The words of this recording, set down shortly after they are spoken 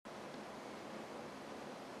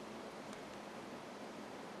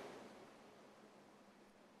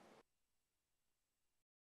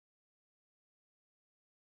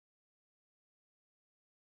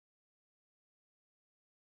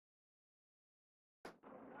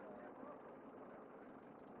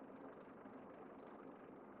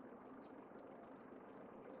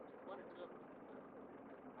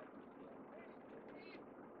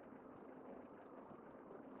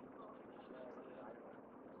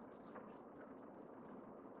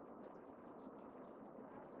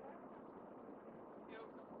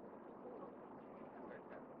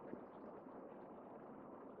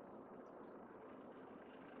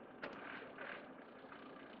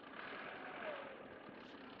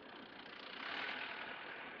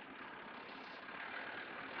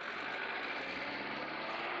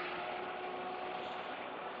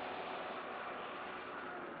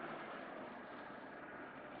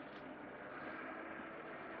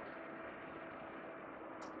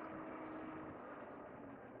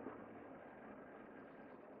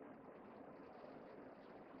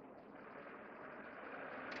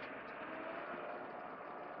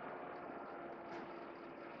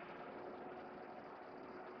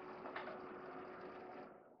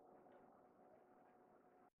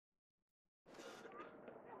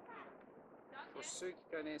Pour ceux qui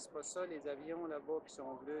ne connaissent pas ça, les avions là-bas qui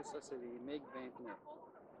sont bleus, ça c'est les MiG-29.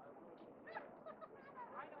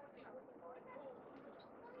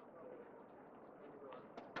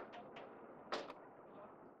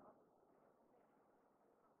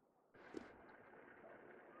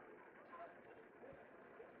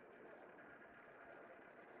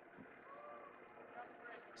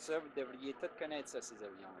 Ça, vous devriez tous connaître ça, ces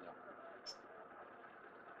avions-là.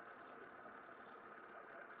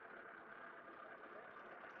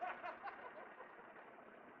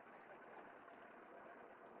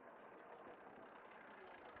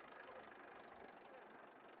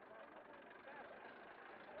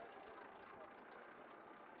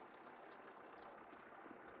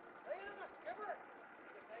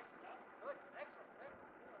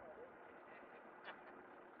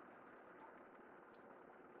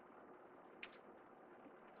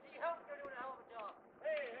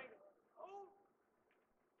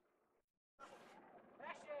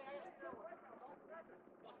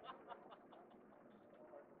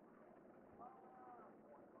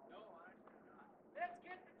 Let's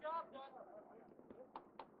get the job done.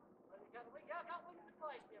 We got one in the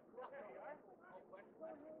place here.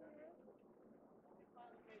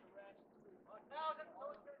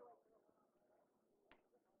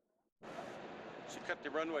 She cut the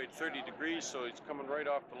runway at 30 degrees, so he's coming right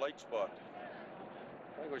off the light spot.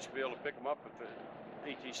 I think we should be able to pick him up if the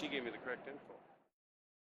ATC gave me the correct info.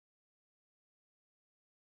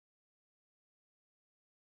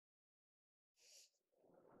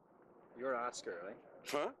 You're Oscar, right?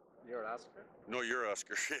 Huh? You're Oscar? No, you're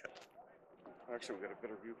Oscar. Shit. Actually, we got a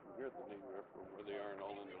better view from here than they were from where they are and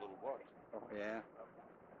all in their little box. Oh, yeah.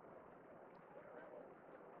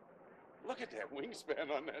 Look at that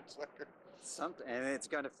wingspan on that sucker. Something, and it's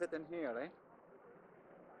going to fit in here, right?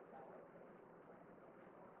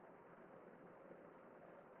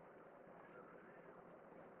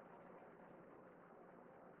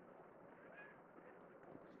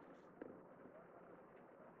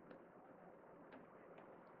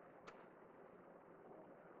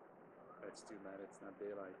 That's too bad it's not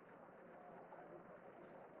daylight.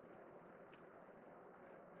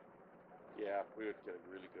 Yeah, we would get a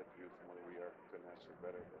really good view from where we are. Couldn't ask for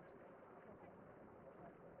better. But...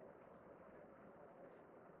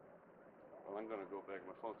 Well, I'm going to go back to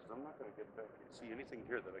my phone because I'm not going to get back and see anything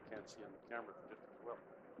here that I can't see on the camera just as well,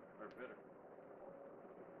 or better.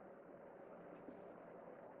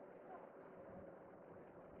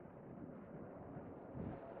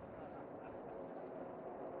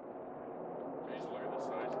 Jeez, look at the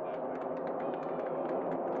size of that thing.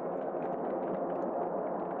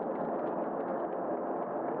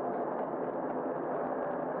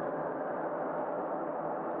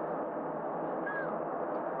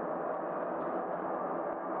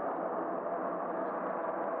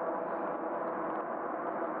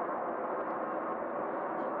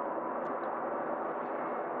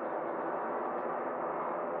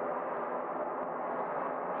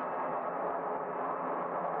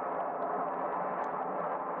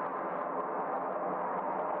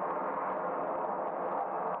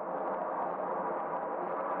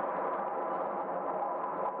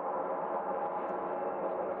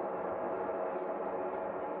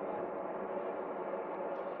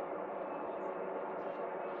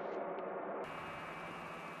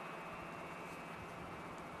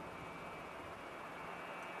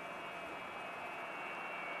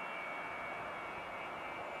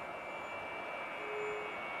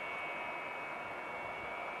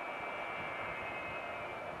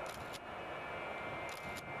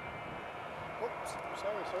 Oops,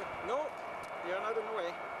 sorry, sir. No, you're not in the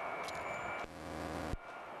way.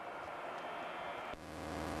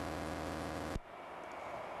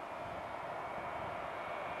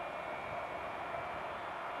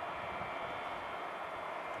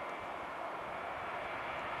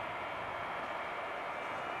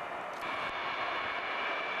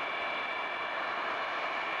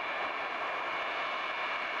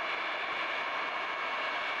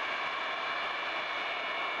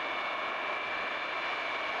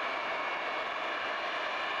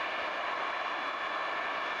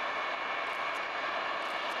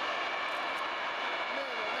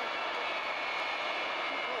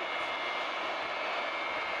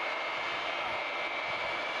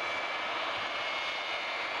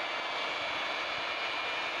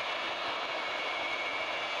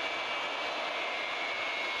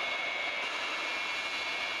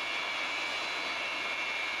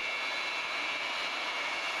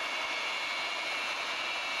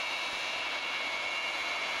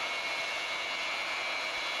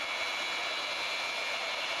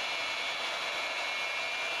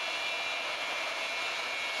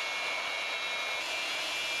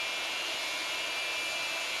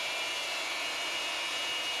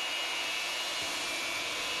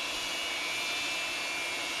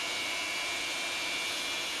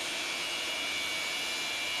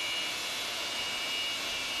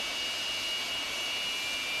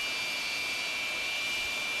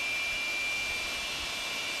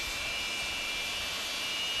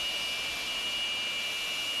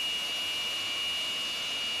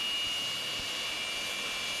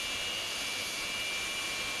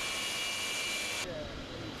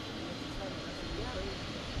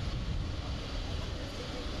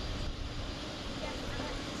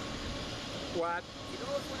 What? You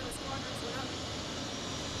know if one of the squadrons went up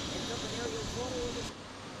and took an aerial photo of it?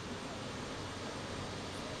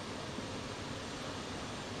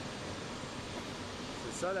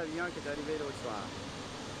 C'est ça l'avion qui est arrivé l'autre soir.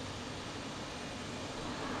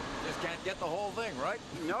 Just can't get the whole thing, right?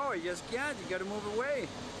 No, you just can't. You got to move away.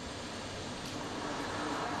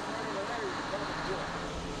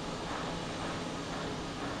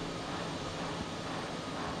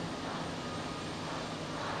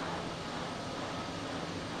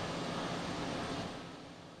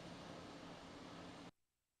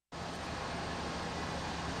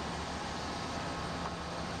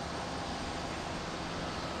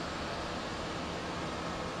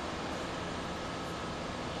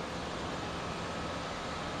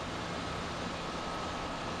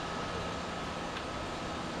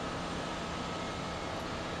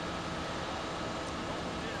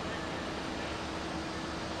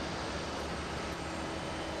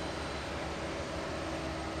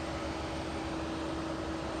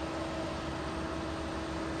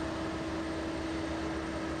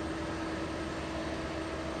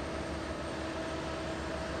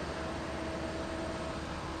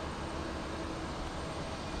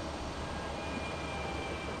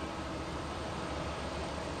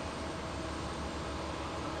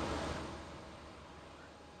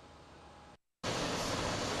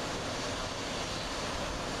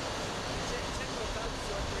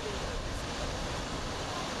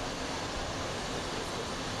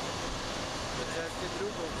 J'ai acheté de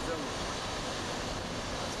l'eau pour vous autres.